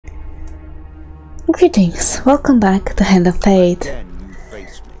Greetings, welcome back to Hand of Fate. Again you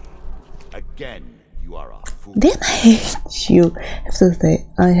face me. Again you are a fool. Damn, I hate you.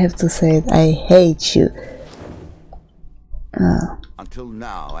 I have to say it, I hate you. Until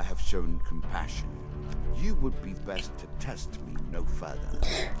now I have shown compassion. You would be best to test me no further.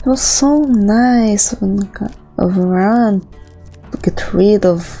 It was so nice of around to get rid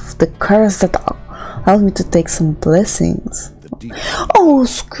of the curse that allowed me to take some blessings. Oh,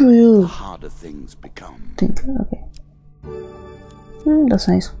 screw you! The harder things become. Okay. That's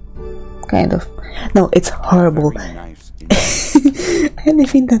nice. Kind of. No, it's horrible. Nice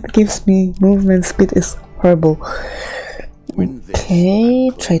Anything that gives me movement speed is horrible.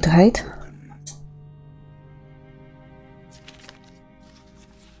 Okay, try to hide.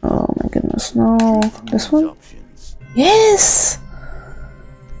 Oh my goodness, no. This one? Yes!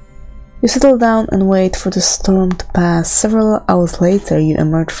 You settle down and wait for the storm to pass. Several hours later, you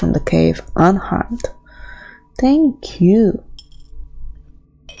emerge from the cave unharmed. Thank you.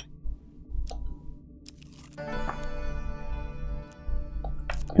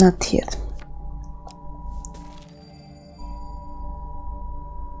 Not yet.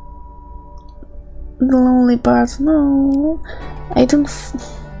 The lonely part, no. I don't.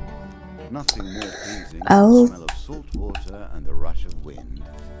 Nothing more pleasing than the smell of salt water and the rush of wind,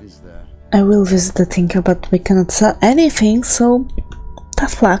 is there? I will visit the Tinker, but we cannot sell anything, so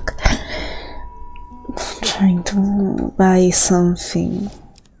tough luck. Trying to buy something.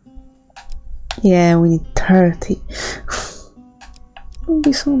 Yeah, we need 30. It would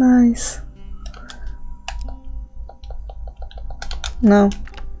be so nice. No,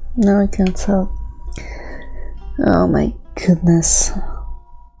 I can't sell. Oh my goodness.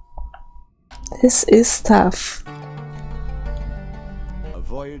 This is tough. A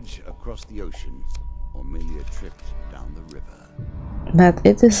voyage across the ocean, or merely a trip down the river. But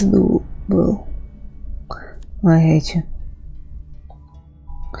it is doable. I hate you.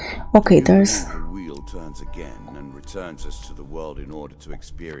 Okay, there's... The wheel turns again and returns us to the world in order to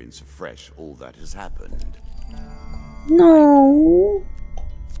experience afresh all that has happened. No.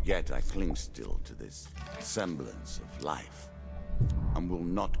 Yet I cling still to this semblance of life, and will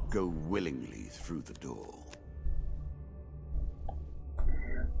not go willingly through the door.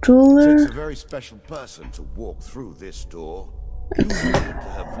 Ruler. It takes a very special person to walk through this door. You need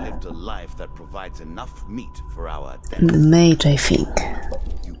to have lived a life that provides enough meat for our death. The mage, I think.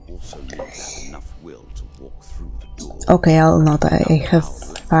 You also need to have enough will to walk through the door. Okay, I'll not. I have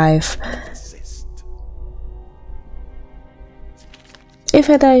 5. If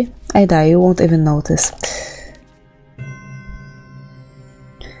I die, I die. You won't even notice.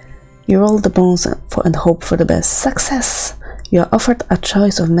 You roll the bones and hope for the best. Success! You are offered a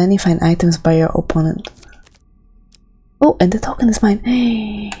choice of many fine items by your opponent. Oh, and the token is mine.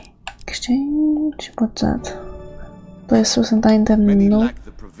 Exchange. What's that? Do I store some item? Many No. lack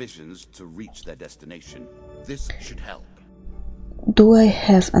the provisions to reach their destination. This should help. Do I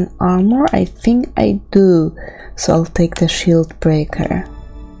have an armor? I think I do. So I'll take the shield breaker.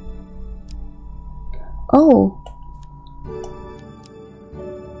 Oh.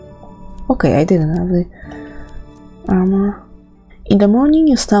 Okay, I didn't have the armor. In the morning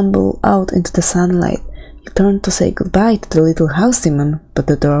you stumble out into the sunlight. You turn to say goodbye to the little house demon, but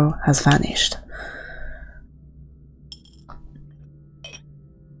the door has vanished.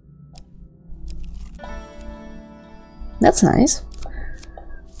 That's nice.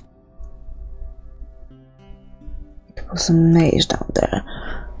 It was a mage down there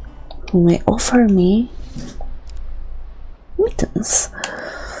who may offer me mittens.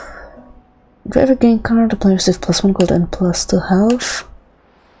 If you ever gain card, the player receives +1 gold and +2 health.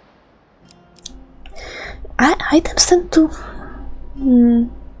 Items tend to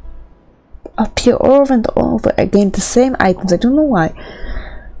appear over and over again, the same items. I don't know why.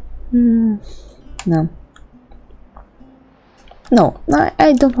 No. No,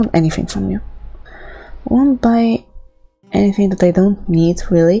 I don't want anything from you. I won't buy anything that I don't need,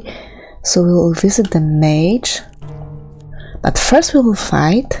 really. So we will visit the mage. But first we will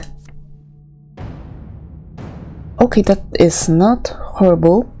fight. Okay, that is not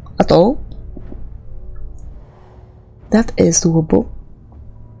horrible at all. That is doable.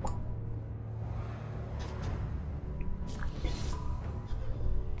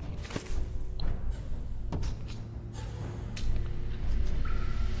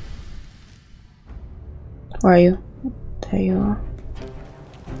 Where are you? There you are.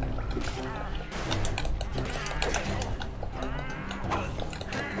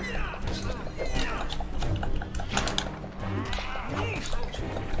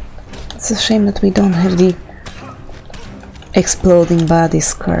 It's a shame that we don't have the exploding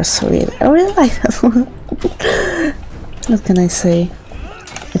bodies curse. Really, I really like that one. What can I say?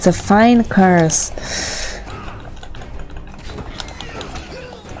 It's a fine curse.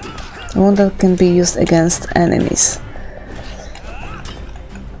 One that can be used against enemies.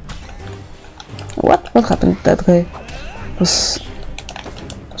 What? What happened? That guy was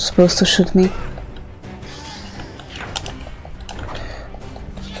supposed to shoot me.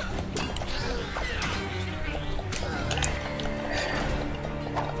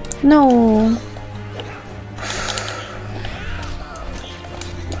 No.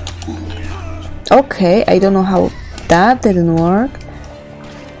 Okay, I don't know how that didn't work.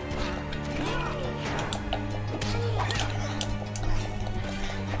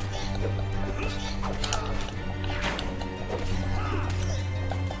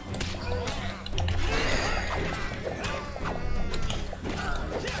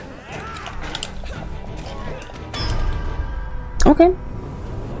 Okay.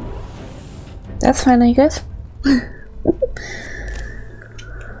 That's fine, I guess.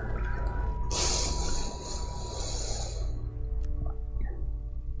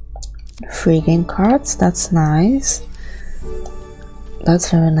 Free game cards, that's nice.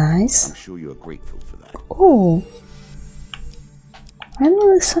 That's very nice. I'm sure you're grateful for that. Oh.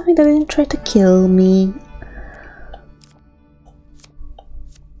 Finally something that didn't try to kill me.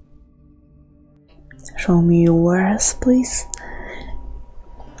 Show me your wares, please.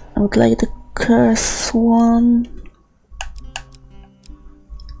 I would like the curse one.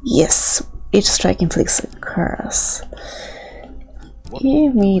 Yes, each strike inflicts a curse.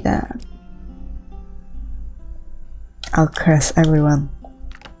 Give me that. I'll curse everyone.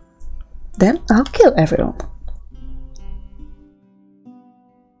 Then I'll kill everyone.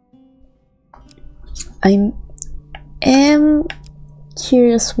 I am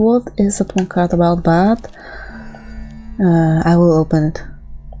curious what is that one card about, but I will open it.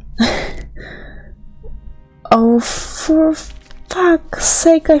 Oh, for fuck's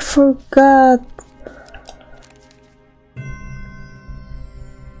sake, I forgot.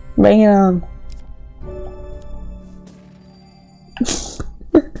 Bring it on.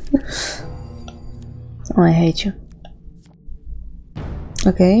 Oh, I hate you.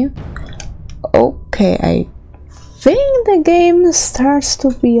 Okay. Okay, I think the game starts to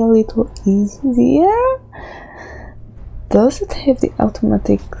be a little easier. Does it have the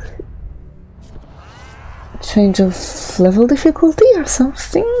automatic change of level difficulty or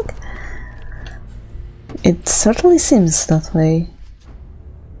something? It certainly seems that way.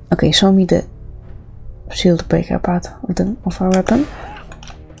 Okay, show me the shield breaker part of our weapon.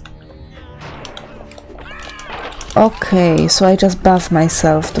 Okay, so I just buff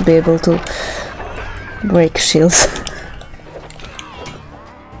myself to be able to break shields.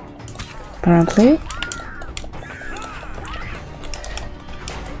 Apparently.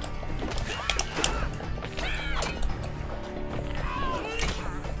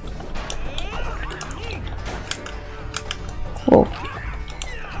 Whoa.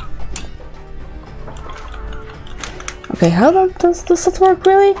 Okay, how does that work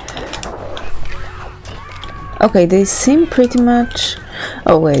really? Okay, they seem pretty much...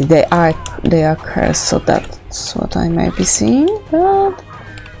 Oh wait, they are cursed, so that's what I might be seeing, but...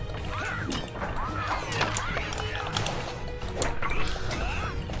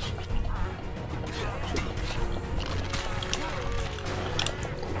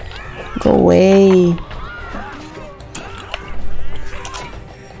 Go away.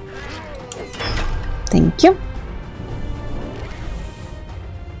 Thank you.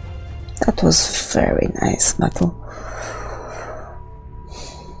 That was very nice battle.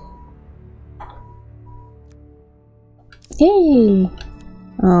 Yay!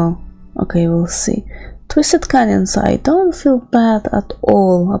 Oh, okay, we'll see. Twisted Canyon, so I don't feel bad at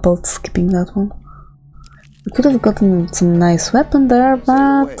all about skipping that one. We could have gotten some nice weapon there,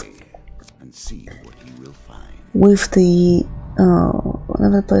 but with the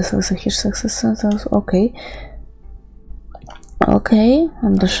whenever the place has a huge success sentence, okay. Okay,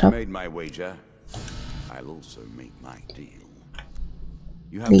 I'm the shop. Made my wager. I'll also make my deal.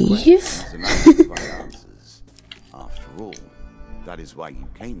 You have Leave. answers. After all, that is why you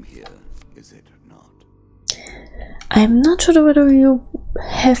came here, is it not? I'm not sure whether you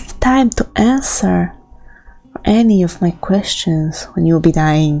have time to answer any of my questions when you'll be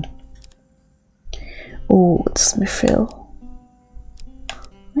dying. Oh, it's Mithril.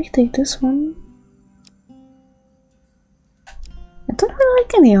 I take this one. I don't really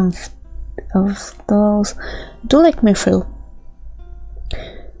like any of those. I do like Mithril.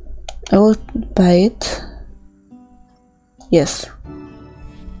 I will buy it. Yes.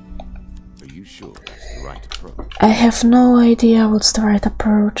 Are you sure it's the right approach. I have no idea what's the right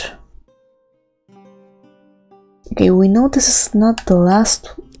approach. Okay, we know this is not the last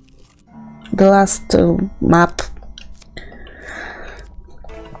map,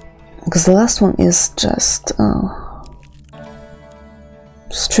 because the last one is just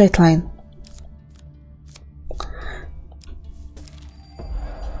straight line.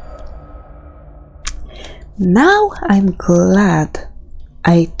 Now I'm glad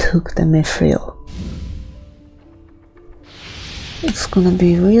I took the mithril. It's gonna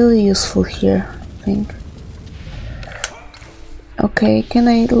be really useful here, I think. Okay, can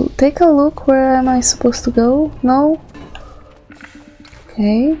I take a look? Where am I supposed to go? No?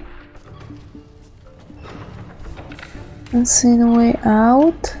 Okay. Let's see the way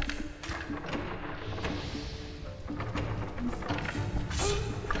out.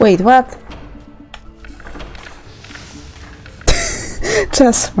 Wait, what?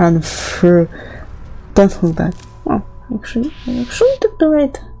 Just run through. Don't move back. Oh, actually took the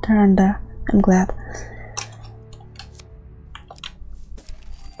right turn there. I'm glad.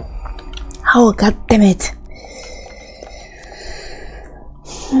 Oh, god damn it.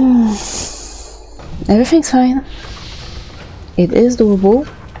 Everything's fine. It is doable.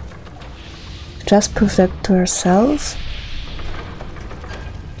 Just prove that to ourselves.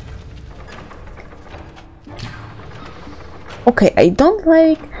 Okay, I don't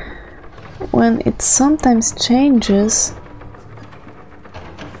like when it sometimes changes.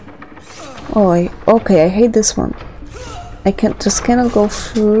 Oh, okay, I hate this one. I cannot go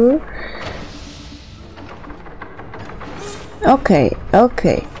through. Okay.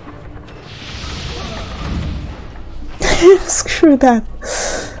 Screw that.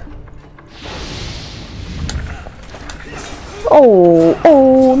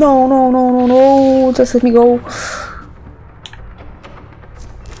 Oh, no, just let me go.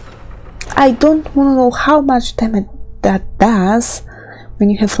 I don't want to know how much damage that does when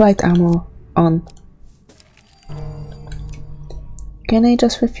you have light armor on. Can I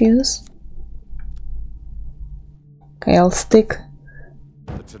just refuse? Okay, I'll stick.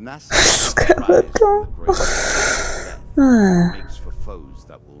 Skeleton.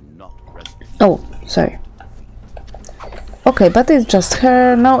 Oh, sorry. Okay, but it's just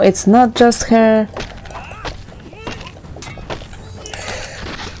her. No, it's not just her.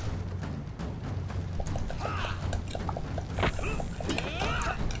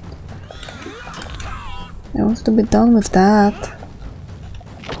 I want to be done with that.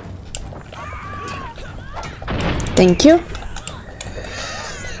 Thank you.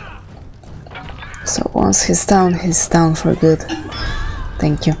 So once he's down for good.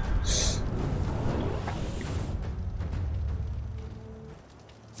 Thank you.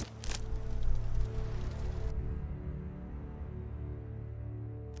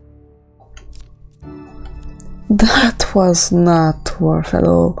 That was not worth at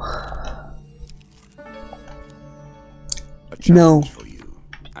all. No. For you,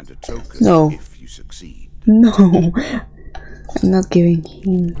 and a token No. if you succeed. No. I'm not giving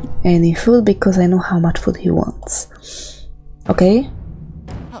him any food because I know how much food he wants. Okay?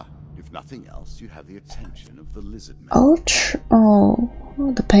 Huh. If nothing else, you have the attention of the lizard man. Oh,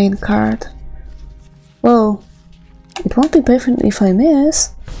 the pain card. Well, it won't be perfect if I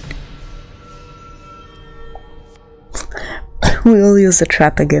miss. We'll use the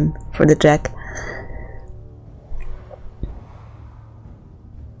trap again for the jack.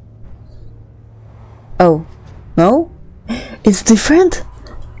 Oh, no? It's different?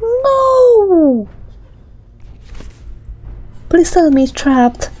 No! Please tell me it's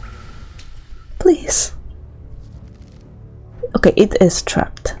trapped. Please. Okay, it is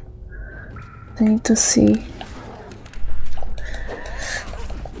trapped. I need to see.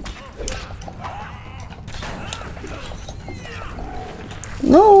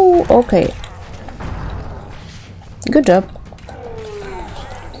 No, okay. Good job.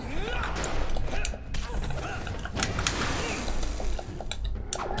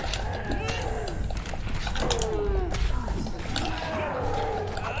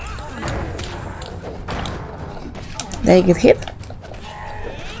 Did I get hit?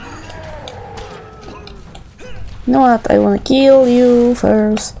 You know what? I wanna kill you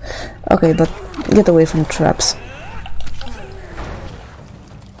first. Okay, but get away from traps.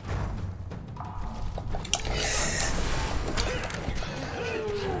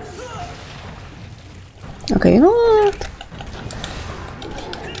 Okay, you know what?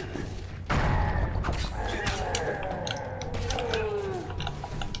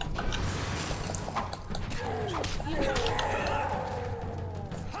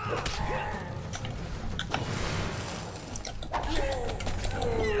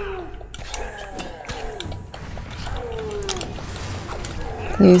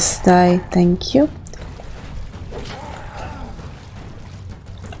 Please die, thank you.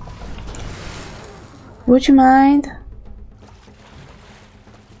 Would you mind?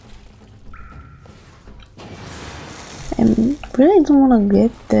 I really don't want to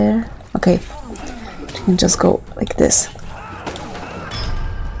get there. Okay, you can just go like this.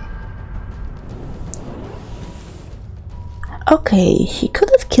 Okay, he could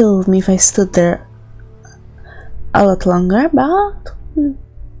have killed me if I stood there a lot longer, but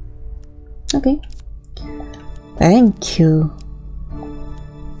okay. Thank you.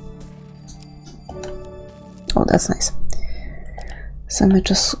 Oh, that's nice. So let me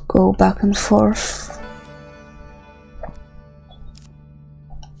just go back and forth.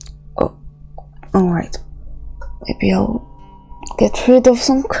 Oh, alright. Maybe I'll get rid of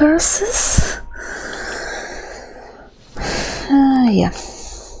some curses. Yeah.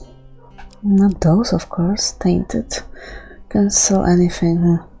 Not those, of course. Tainted. Cancel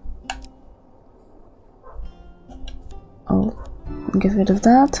anything. I'll get rid of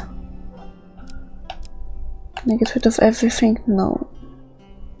that. Can I get rid of everything? No.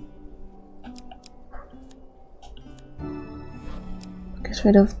 Get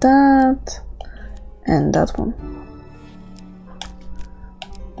rid of that. And that one.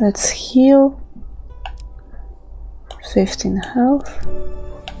 Let's heal. 15 health.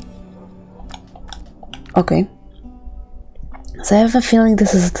 Okay. So I have a feeling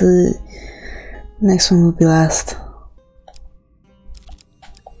this is the next one will be last.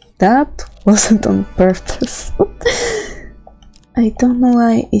 That wasn't on purpose. I don't know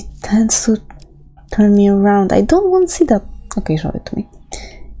why it tends to turn me around. I don't want to see that. Okay, show it to me.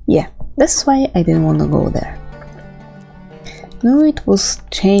 Yeah, that's why I didn't want to go there. No, it was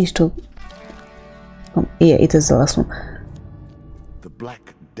changed to... yeah, it is the last one. The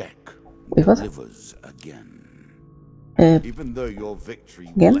black deck Wait, what? delivers again. Even though your victory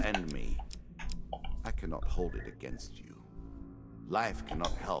again? will end me, I cannot hold it against you. Life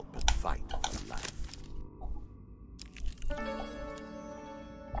cannot help but fight for life.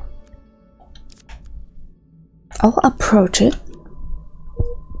 I'll approach it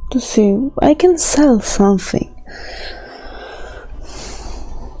to see if I can sell something.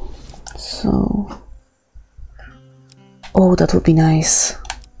 So... oh, that would be nice.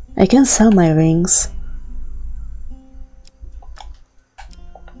 I can sell my rings.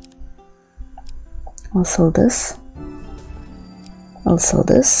 I'll sell this. I'll sell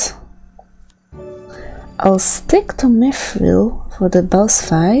this. I'll stick to Mithril for the boss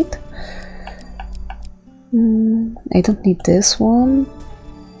fight. I don't need this one.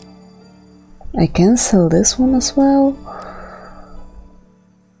 I can sell this one as well.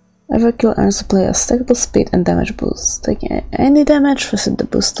 Every kill earns the player a stackable speed and damage boost. Taking any damage, visit the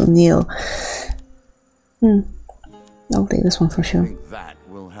boost to nil. I'll take this one for sure. I think that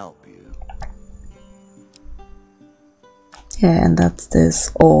will help you. Yeah, and that's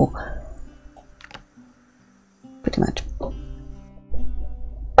this all. Pretty much.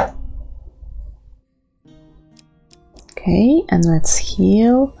 Okay, and let's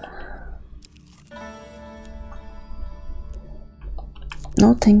heal.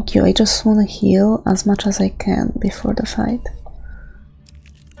 No, thank you. I just want to heal as much as I can before the fight.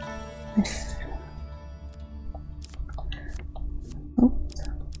 Oh.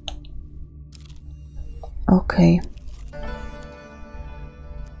 Okay.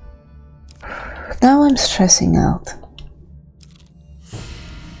 Now I'm stressing out.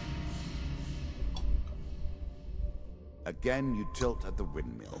 Again, you tilt at the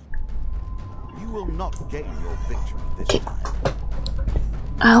windmill. You will not gain your victory this time.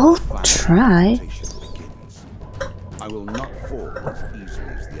 I'll try. I will not fall as easily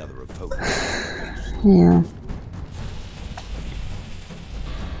as the other opponents. Yeah.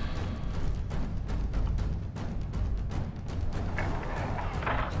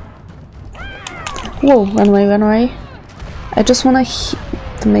 Whoa, run away, run away. I just wanna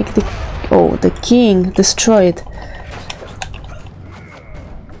to make the... oh, the king destroyed.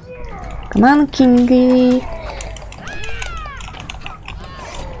 Come on, Kingy.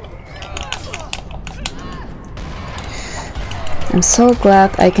 I'm so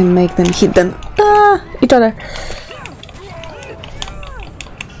glad I can make them hit them. Each other.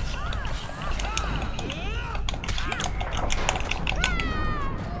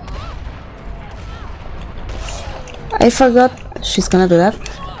 I forgot she's gonna do that.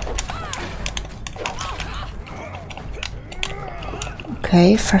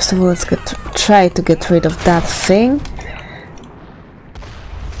 Okay, first of all, let's try to get rid of that thing.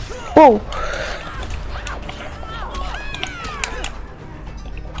 Whoa!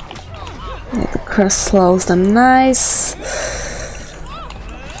 Yeah, the curse slows them. Nice.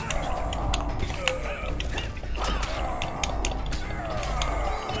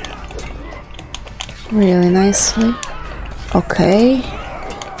 really nicely. Okay.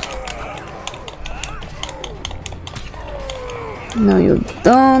 No, you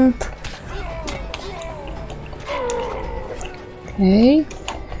don't. Okay.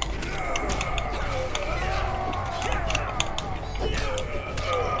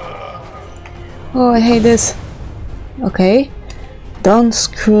 Oh, I hate this. Okay. Don't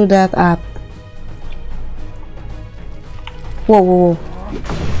screw that up. Whoa, whoa, whoa.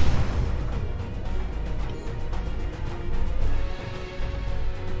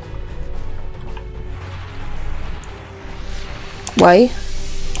 Y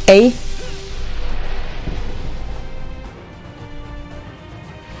A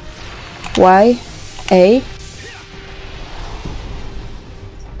Y A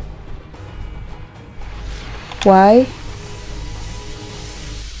Y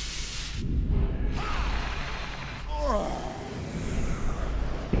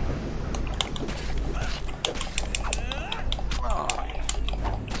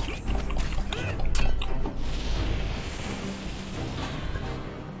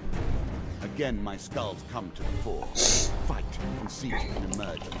Again, my skulls come to the fore. Fight and see if you can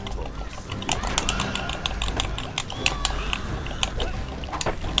emerge victorious.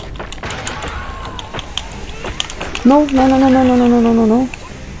 No, no, no, no, no, no, no, no, no, no, no.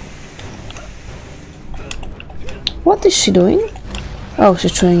 What is she doing? Oh,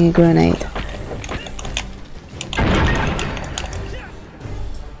 she's throwing a grenade.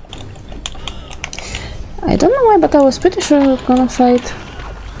 I don't know why, but I was pretty sure we were gonna fight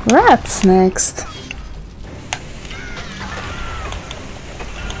rats next.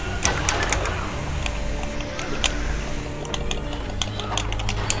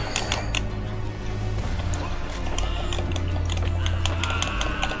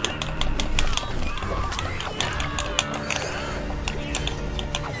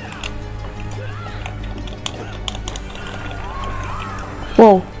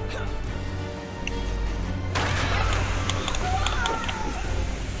 Whoa.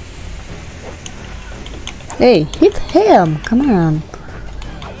 Hey, hit him! Come on.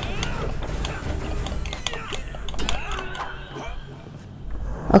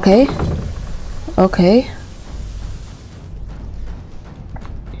 Okay. Okay.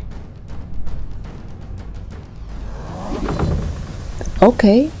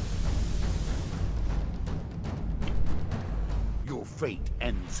 Okay. Your fate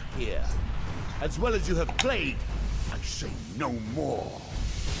ends here. As well as you have played, I say no more.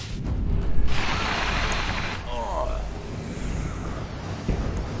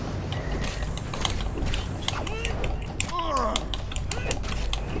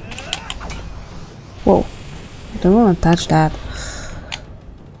 Whoa. I don't want to touch that.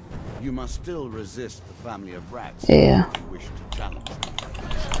 You must still resist the family of rats. Yeah. If you wish to challenge them.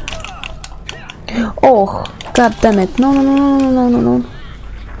 Oh, god damn it. No, no, no, no, no, no, no.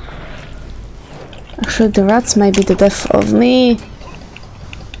 Actually, the rats might be the death of me.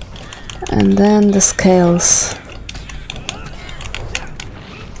 And then the scales.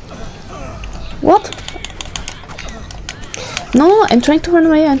 What? No, no, I'm trying to run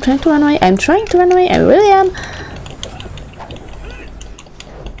away, I'm trying to run away, I'm trying to run away, I really am.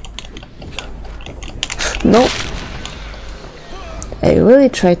 No. I really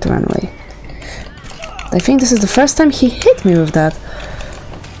tried to run away. I think this is the first time he hit me with that.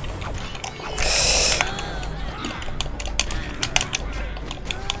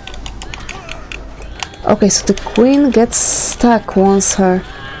 Okay, so the queen gets stuck once her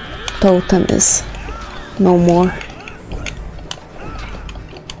totem is no more.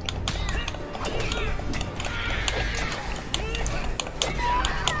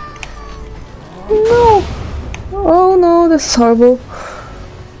 No! Oh no, this is horrible.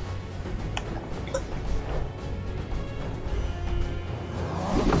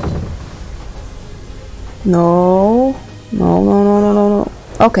 No. No, no, no, no, no, no.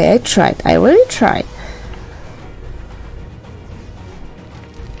 Okay, I tried. I really tried.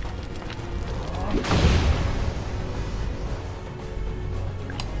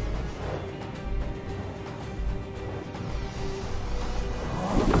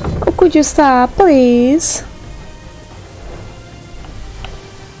 Oh, could you stop, please?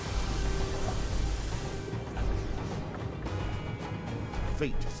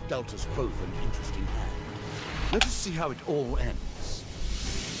 Fate has dealt us both an interesting hand. Let us see how it all ends.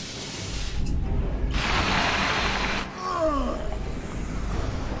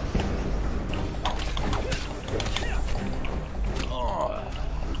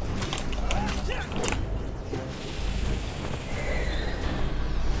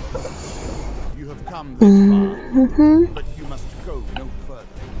 You have come this far, but you must go no further.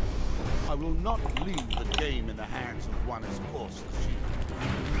 I will not leave the game in the hands of one as coarse as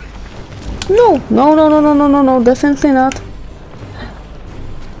you. No, no, no, no, no, no, no, no, definitely not.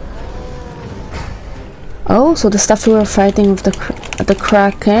 Oh, so the stuff we were fighting with the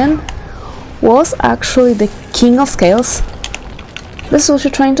Kraken was actually the King of Scales. This is what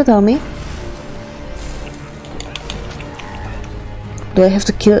you're trying to tell me? Do I have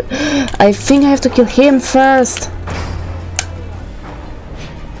to kill... I think I have to kill him first.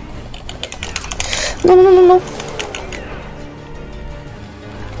 No, no, no, no, no.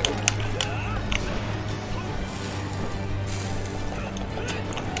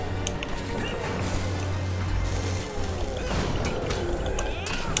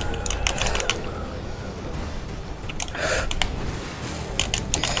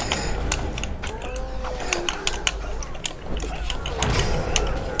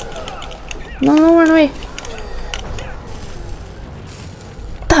 No, no, run away.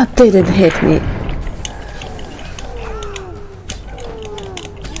 That didn't hit me.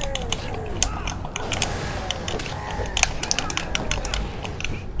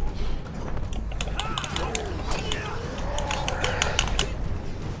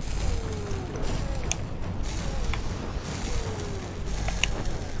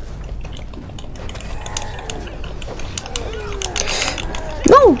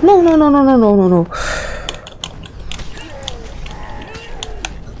 No, no, no, no, no, no, no, no, no.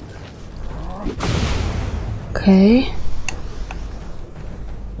 Okay.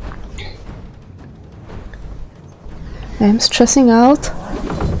 I'm stressing out.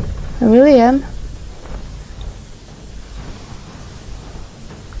 I really am.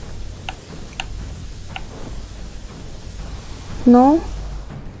 No.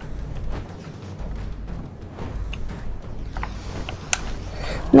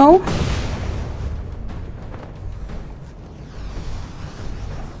 No.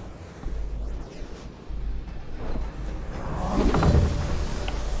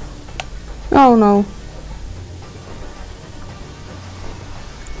 Oh no.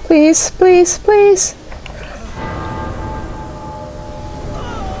 Please, please, please.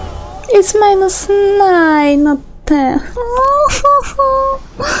 It's -9, not 10.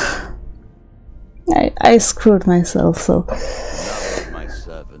 I screwed myself, so. My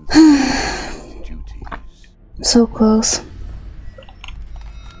servants duties. So close.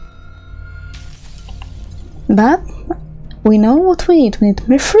 But we know what we need. We need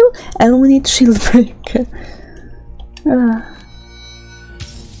Mithril and we need Shield Breaker.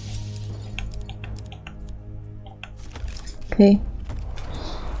 Okay.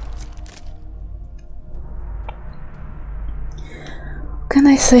 What can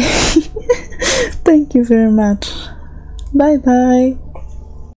I say? Thank you very much. Bye bye.